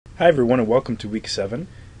Hi everyone and welcome to week 7.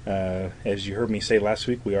 As you heard me say last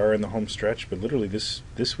week, we are in the home stretch, but literally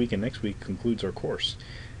this week and next week concludes our course.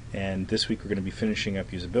 And this week we're going to be finishing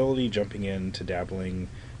up usability, jumping into dabbling,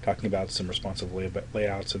 talking about some responsive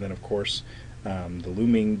layouts, and then of course the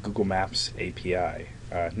looming Google Maps API.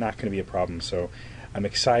 Not going to be a problem, so I'm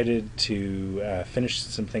excited to finish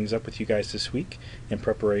some things up with you guys this week in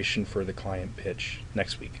preparation for the client pitch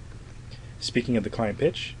next week. Speaking of the client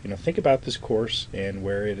pitch, think about this course and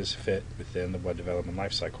where it is fit within the web development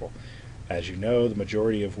lifecycle. As you know, the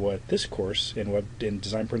majority of what this course in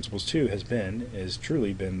Design Principles 2 has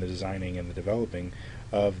truly been the designing and the developing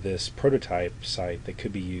of this prototype site that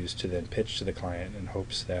could be used to then pitch to the client in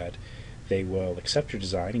hopes that they will accept your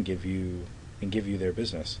design and give you their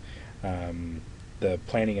business. The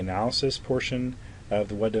planning analysis portion of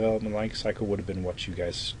the web development lifecycle would have been what you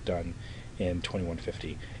guys done in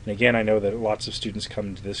 2150. And again, I know that lots of students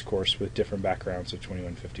come to this course with different backgrounds of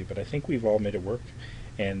 2150, but I think we've all made it work.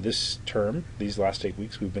 And this term, these last 8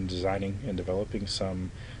 weeks, we've been designing and developing some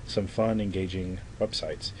fun, engaging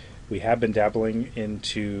websites. We have been dabbling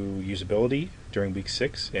into usability during week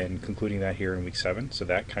 6 and concluding that here in week 7. So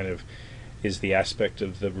that kind of is the aspect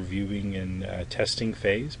of the reviewing and testing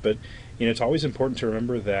phase. But it's always important to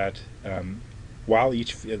remember that while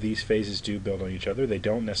each of these phases do build on each other, they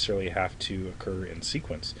don't necessarily have to occur in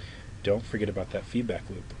sequence. Don't forget about that feedback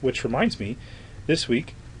loop. Which reminds me, this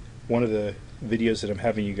week, one of the videos that I'm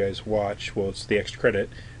having you guys watch, well, it's the extra credit.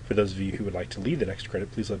 For those of you who would like to lead that extra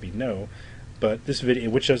credit, please let me know. But this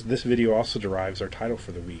video also derives our title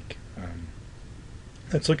for the week.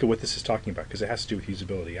 Let's look at what this is talking about, because it has to do with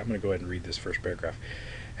usability. I'm going to go ahead and read this first paragraph.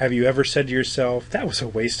 Have you ever said to yourself, that was a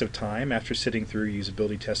waste of time after sitting through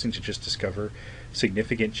usability testing to just discover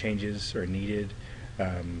significant changes are needed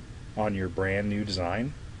on your brand new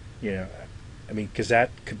design? Because that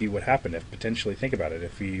could be what happened. If potentially, think about it,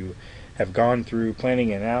 if you have gone through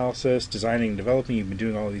planning and analysis, designing and developing, you've been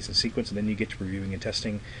doing all of these in sequence, and then you get to reviewing and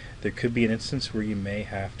testing, there could be an instance where you may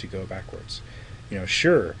have to go backwards.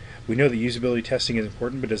 Sure, we know that usability testing is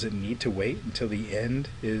important, but does it need to wait until the end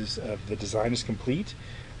of the design is complete?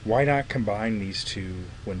 Why not combine these two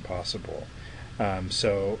when possible?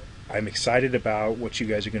 So I'm excited about what you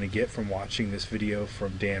guys are going to get from watching this video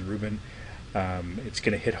from Dan Rubin. It's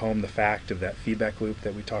going to hit home the fact of that feedback loop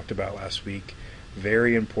that we talked about last week.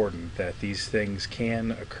 Very important that these things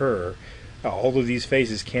can occur. All of these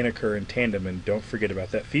phases can occur in tandem, and don't forget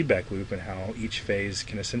about that feedback loop and how each phase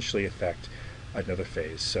can essentially affect another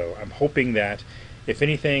phase. So I'm hoping that, if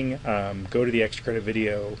anything, go to the extra credit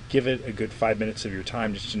video, give it a good 5 minutes of your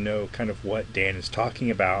time just to know kind of what Dan is talking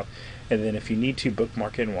about, and then if you need to,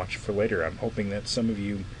 bookmark it and watch it for later. I'm hoping that some of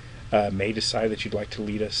you may decide that you'd like to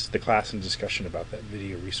lead us, the class, in discussion about that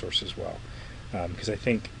video resource as well, because I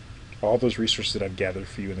think all those resources that I've gathered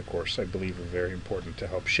for you in the course, I believe, are very important to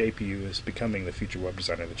help shape you as becoming the future web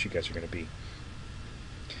designer that you guys are going to be.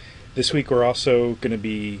 This week we're also going to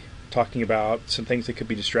be talking about some things that could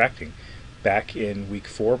be distracting. Back in week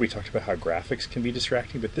 4, we talked about how graphics can be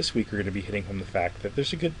distracting, but this week we're going to be hitting home the fact that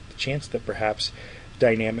there's a good chance that perhaps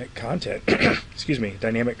dynamic content,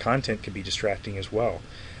 dynamic content can be distracting as well.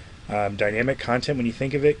 Dynamic content, when you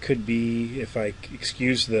think of it, could be, if I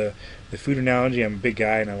excuse the food analogy, I'm a big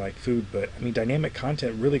guy and I like food, but dynamic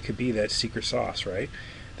content really could be that secret sauce, right?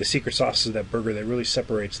 The secret sauce is that burger that really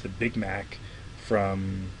separates the Big Mac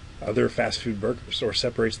from other fast food burgers, or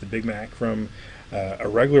separates the Big Mac from a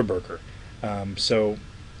regular burger. So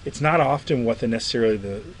it's not often what the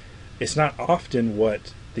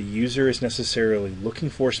user is necessarily looking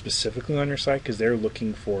for specifically on your site, because they're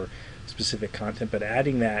looking for specific content, but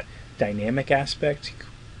adding that dynamic aspect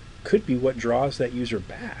could be what draws that user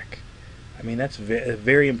back. That's a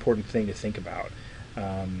very important thing to think about.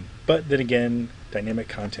 But then again, dynamic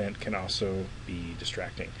content can also be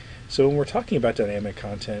distracting. So when we're talking about dynamic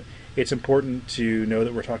content, it's important to know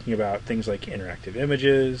that we're talking about things like interactive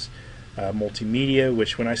images, multimedia,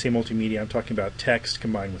 which when I say multimedia, I'm talking about text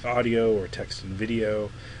combined with audio, or text and video,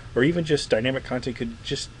 or even just dynamic content could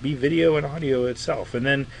just be video and audio itself. And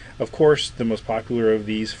then, of course, the most popular of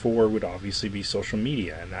these 4 would obviously be social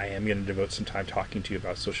media, and I am going to devote some time talking to you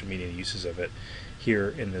about social media and uses of it here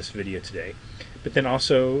in this video today. But then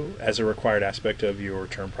also, as a required aspect of your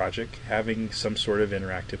term project, having some sort of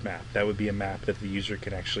interactive map. That would be a map that the user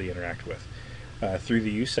can actually interact with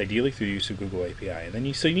ideally through the use of Google API. And then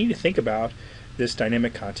you need to think about this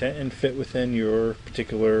dynamic content and fit within your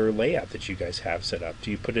particular layout that you guys have set up. Do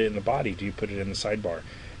you put it in the body? Do you put it in the sidebar?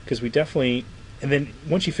 Because and then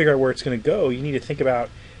once you figure out where it's going to go, you need to think about,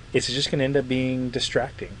 is it just going to end up being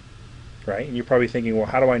distracting, right? And you're probably thinking, well,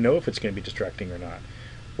 how do I know if it's going to be distracting or not?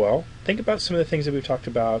 Well, think about some of the things that we've talked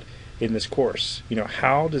about in this course.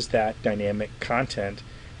 How does that dynamic content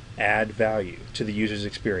add value to the user's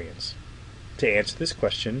experience? To answer this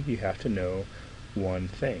question, you have to know one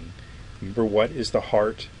thing. Remember, what is the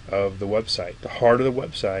heart of the website? The heart of the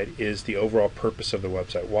website is the overall purpose of the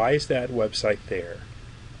website. Why is that website there?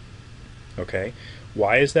 Okay?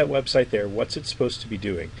 Why is that website there? What's it supposed to be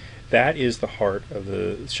doing? That is the heart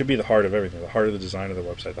of should be the heart of everything, the heart of the design of the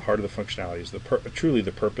website, the heart of the functionality is truly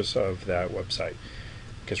the purpose of that website.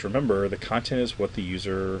 Because remember, the content is what the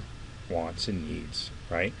user wants and needs,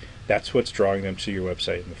 right? That's what's drawing them to your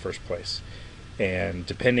website in the first place. And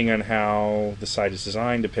depending on how the site is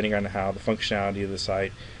designed, depending on how the functionality of the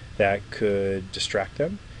site, that could distract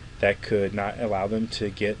them, that could not allow them to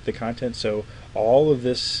get the content. So all of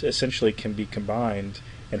this essentially can be combined,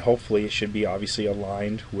 and hopefully it should be obviously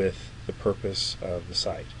aligned with the purpose of the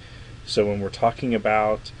site. So when we're talking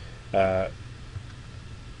about how's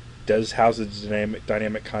the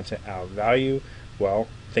dynamic content add value, well,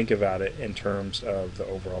 think about it in terms of the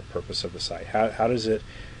overall purpose of the site.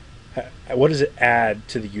 What does it add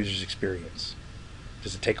to the user's experience?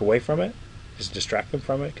 Does it take away from it? Does it distract them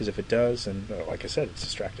from it? Because if it does, then like I said, it's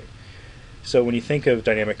distracting. So when you think of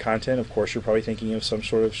dynamic content, of course, you're probably thinking of some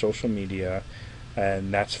sort of social media,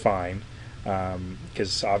 and that's fine,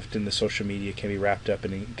 because often the social media can be wrapped up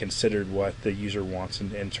and considered what the user wants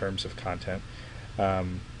in terms of content.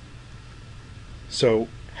 So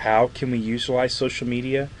how can we utilize social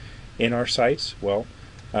media in our sites? Well,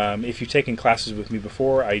 if you've taken classes with me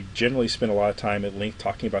before, I generally spend a lot of time at length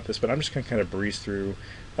talking about this, but I'm just going to kind of breeze through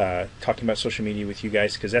talking about social media with you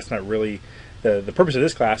guys, because that's not really the purpose of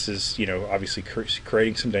this class. Is obviously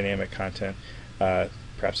creating some dynamic content,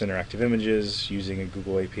 perhaps interactive images using a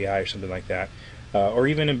Google API or something like that, or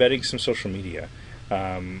even embedding some social media.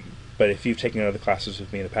 But if you've taken other classes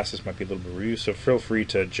with me in the past, this might be a little bit review, so feel free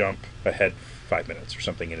to jump ahead 5 minutes or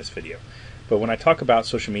something in this video. But when I talk about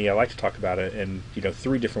social media, I like to talk about it in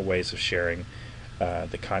 3 different ways of sharing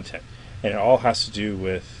the content, and it all has to do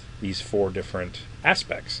with these 4 different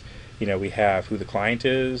aspects. We have who the client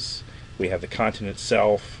is, we have the content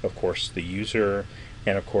itself, of course the user,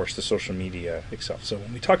 and of course the social media itself. So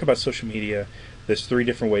when we talk about social media, there's 3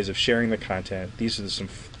 different ways of sharing the content. These are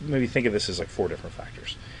maybe think of this as like 4 different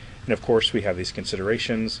factors. And of course we have these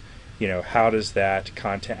considerations. How does that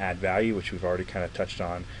content add value, which we've already kind of touched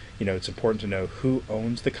on. It's important to know who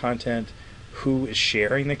owns the content, who is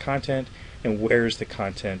sharing the content, and where is the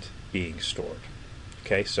content being stored.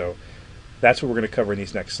 Okay, so that's what we're going to cover in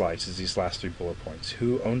these next slides, is these last 3 bullet points.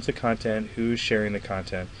 Who owns the content, who's sharing the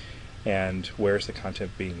content, and where's the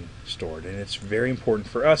content being stored. And it's very important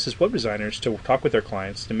for us as web designers to talk with our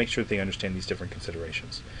clients to make sure that they understand these different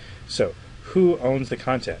considerations. So who owns the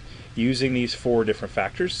content? Using these 4 different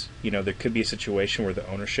factors, there could be a situation where the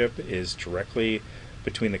ownership is directly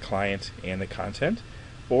between the client and the content,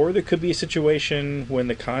 or there could be a situation when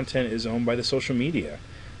the content is owned by the social media.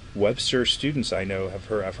 Webster students, I know,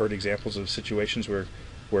 I've heard examples of situations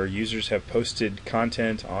where users have posted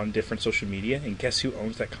content on different social media, and guess who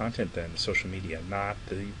owns that content then? Social media, not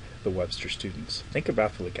the Webster students. Think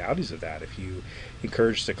about the legalities of that. If you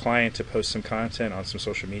encourage the client to post some content on some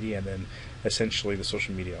social media, and then essentially the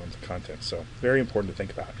social media owns the content. So very important to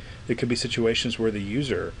think about. There could be situations where the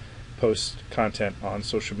user posts content on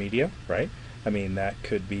social media, right? I mean, that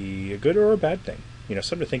could be a good or a bad thing.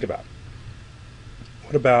 Something to think about.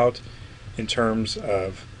 What about in terms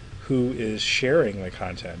of who is sharing the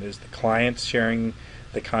content? Is the client sharing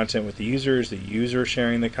the content with the user? Is the user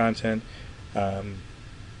sharing the content?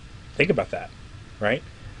 Think about that, right?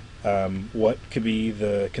 What could be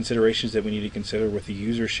the considerations that we need to consider with the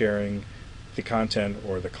user sharing the content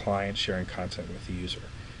or the client sharing content with the user?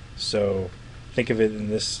 So think of it in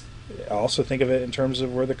this. Also think of it in terms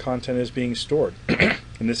of where the content is being stored.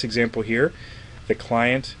 In this example here, the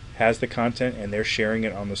client has the content and they're sharing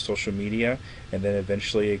it on the social media, and then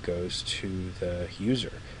eventually it goes to the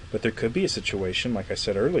user. But there could be a situation, like I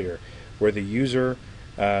said earlier, where the user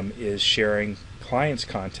is sharing client's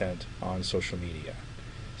content on social media.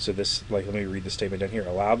 So this, let me read the statement down here.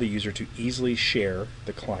 Allow the user to easily share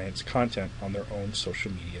the client's content on their own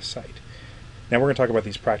social media site. Now we're going to talk about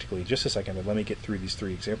these practically in just a second, but let me get through these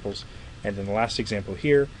 3 examples. And then the last example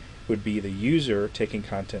here would be the user taking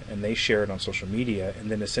content and they share it on social media, and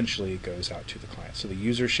then essentially it goes out to the client. So the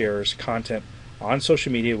user shares content on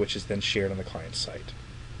social media, which is then shared on the client's site.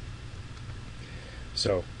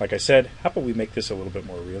 So like I said, how about we make this a little bit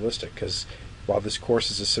more realistic? Because while this course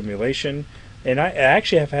is a simulation, And I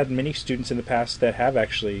actually have had many students in the past that have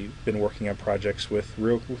actually been working on projects with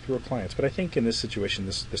real clients. But I think in this situation,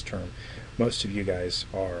 this term, most of you guys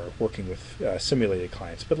are working with simulated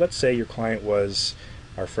clients. But let's say your client was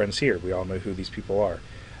our friends here. We all know who these people are.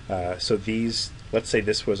 So let's say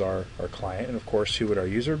this was our client, and of course, who would our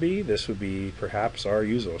user be? This would be perhaps our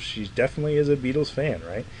user. She definitely is a Beatles fan,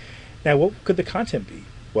 right? Now, what could the content be?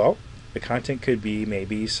 Well, the content could be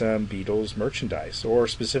maybe some Beatles merchandise, or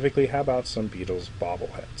specifically, how about some Beatles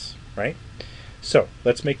bobbleheads, right? So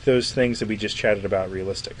let's make those things that we just chatted about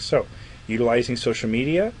realistic. So, utilizing social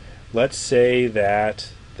media, let's say that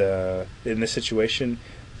in this situation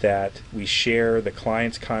that we share the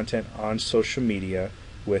client's content on social media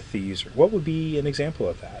with the user. What would be an example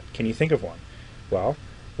of that? Can you think of one? Well,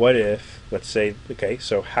 what if, let's say, okay,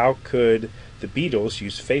 so how could the Beatles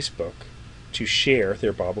use Facebook to share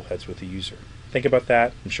their bobbleheads with the user? Think about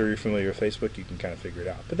that. I'm sure you're familiar with Facebook. You can kind of figure it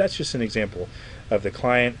out. But that's just an example of the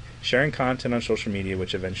client sharing content on social media,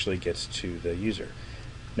 which eventually gets to the user.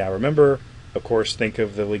 Now remember, of course, think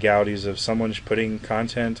of the legalities of someone putting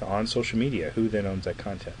content on social media. Who then owns that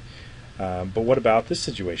content? But what about this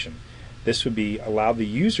situation? This would be allow the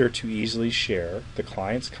user to easily share the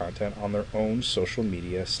client's content on their own social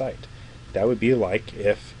media site. That would be like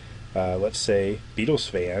if, let's say, Beatles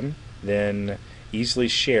fan then easily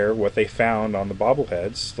share what they found on the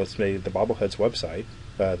bobbleheads. Let's say the bobbleheads website,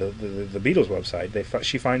 the Beatles website.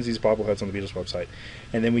 She finds these bobbleheads on the Beatles website,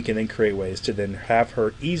 and then we can then create ways to then have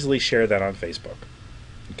her easily share that on Facebook.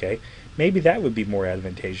 Okay, maybe that would be more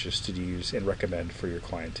advantageous to use and recommend for your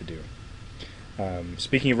client to do.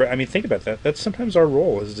 Speaking of, I mean, think about that. That's sometimes our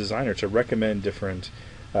role as a designer, to recommend different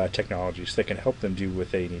technologies that can help them do what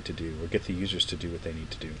they need to do, or get the users to do what they need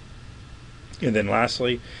to do. And then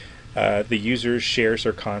lastly, the user shares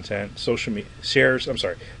their content. The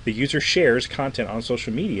user shares content on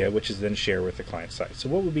social media, which is then shared with the client site. So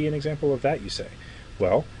what would be an example of that, you say?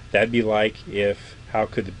 Well, that'd be like how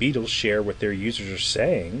could the Beatles share what their users are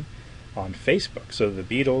saying on Facebook? So the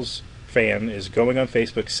Beatles fan is going on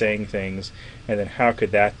Facebook saying things, and then how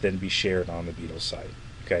could that then be shared on the Beatles site?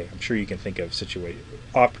 Okay, I'm sure you can think of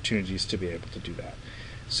opportunities to be able to do that.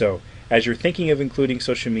 So as you're thinking of including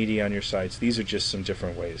social media on your sites, these are just some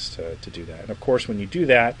different ways to do that. And of course, when you do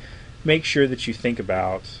that, make sure that you think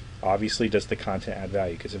about, obviously, does the content add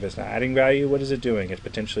value? Because if it's not adding value, what is it doing?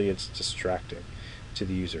 It's distracting to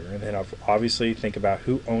the user. And then obviously think about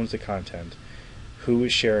who owns the content, who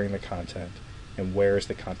is sharing the content, and where is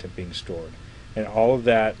the content being stored. And all of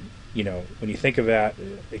that, when you think of that,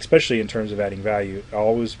 especially in terms of adding value, it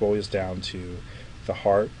always boils down to the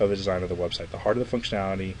heart of the design of the website. The heart of the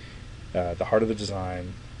functionality, the heart of the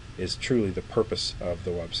design is truly the purpose of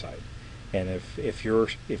the website. And if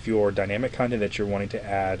your dynamic content that you're wanting to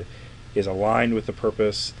add is aligned with the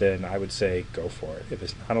purpose, then I would say go for it. If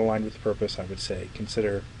it's not aligned with the purpose, I would say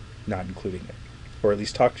consider not including it, or at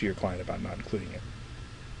least talk to your client about not including it.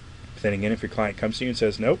 Then again, if your client comes to you and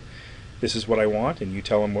says, nope, this is what I want, and you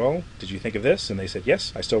tell them, well, did you think of this? And they said,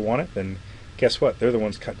 yes, I still want it, then guess what? They're the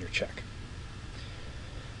ones cutting your check.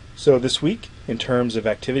 So this week, in terms of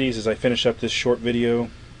activities, as I finish up this short video,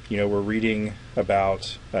 we're reading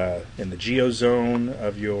about in the geo zone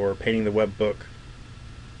of your Painting the Web book,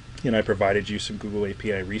 and I provided you some Google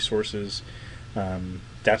API resources.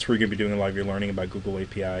 That's where you're going to be doing a lot of your learning about Google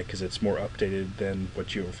API, because it's more updated than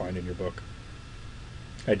what you will find in your book.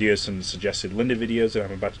 I do have some suggested Lynda videos that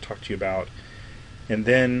I'm about to talk to you about. And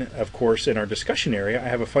then, of course, in our discussion area, I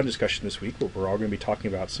have a fun discussion this week where we're all going to be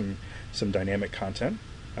talking about some dynamic content.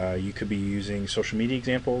 You could be using social media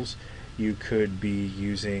examples. You could be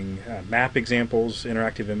using map examples,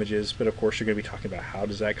 interactive images. But, of course, you're going to be talking about how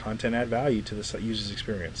does that content add value to the user's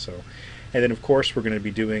experience. And then, of course, we're going to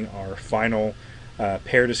be doing our final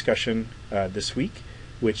pair discussion this week,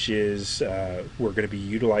 which is we're going to be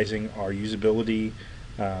utilizing our usability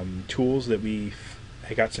tools that we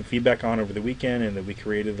got some feedback on over the weekend and that we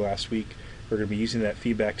created last week. We're going to be using that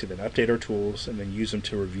feedback to then update our tools and then use them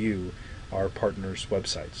to review our partners'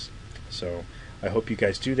 websites. So I hope you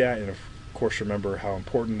guys do that, and of course remember how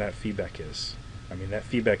important that feedback is. I mean, that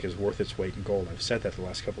feedback is worth its weight in gold. I've said that the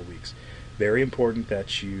last couple of weeks. Very important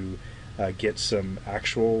that you get some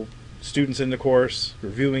actual students in the course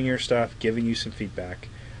reviewing your stuff, giving you some feedback.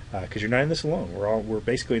 Because you're not in this alone. We're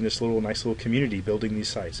basically in this nice little community building these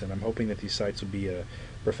sites, and I'm hoping that these sites will be a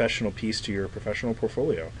professional piece to your professional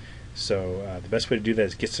portfolio. So the best way to do that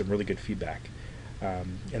is get some really good feedback.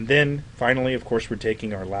 And then finally, of course, we're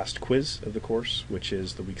taking our last quiz of the course, which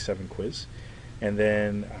is the Week 7 quiz. And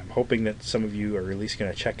then I'm hoping that some of you are at least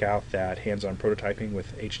going to check out that hands-on prototyping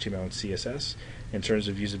with HTML and CSS in terms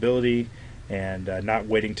of usability, and not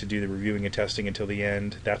waiting to do the reviewing and testing until the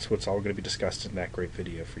end. That's what's all going to be discussed in that great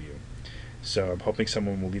video for you. So I'm hoping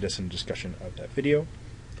someone will lead us in a discussion of that video.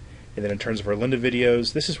 And then in terms of our Lynda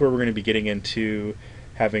videos, this is where we're going to be getting into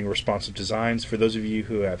having responsive designs. For those of you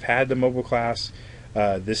who have had the mobile class,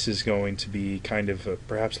 this is going to be kind of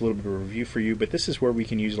perhaps a little bit of a review for you, but this is where we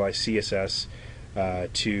can utilize CSS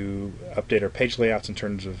to update our page layouts in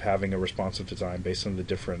terms of having a responsive design based on the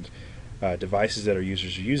different devices that our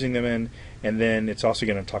users are using them in. And then it's also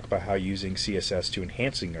going to talk about how using CSS to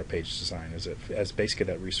enhancing our page design as basically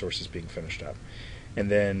that resource is being finished up. And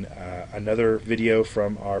then another video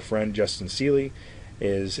from our friend Justin Seeley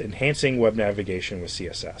is enhancing web navigation with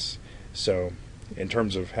CSS. So in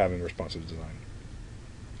terms of having responsive design.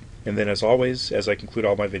 And then as always, as I conclude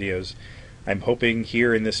all my videos, I'm hoping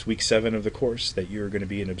here in this week 7 of the course that you're going to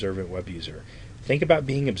be an observant web user. Think about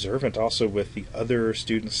being observant also with the other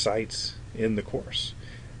student sites in the course.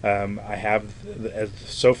 I have,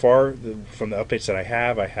 so far, from the updates that I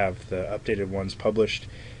have the updated ones published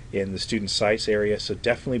in the student sites area, so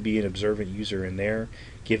definitely be an observant user in there,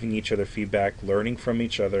 giving each other feedback, learning from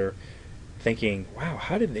each other, thinking, wow,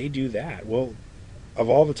 how did they do that? Well, of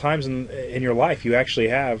all the times in your life you actually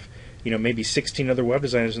have, maybe 16 other web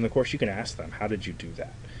designers in the course, you can ask them, how did you do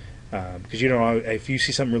that? Because if you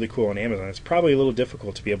see something really cool on Amazon, it's probably a little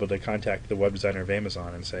difficult to be able to contact the web designer of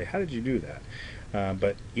Amazon and say, how did you do that?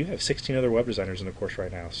 But you have 16 other web designers in the course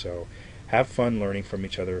right now, so have fun learning from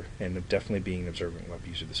each other and definitely being an observant web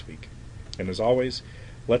user this week. And as always,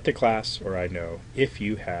 let the class or I know if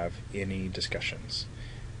you have any discussions.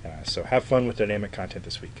 So have fun with dynamic content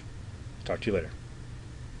this week. Talk to you later.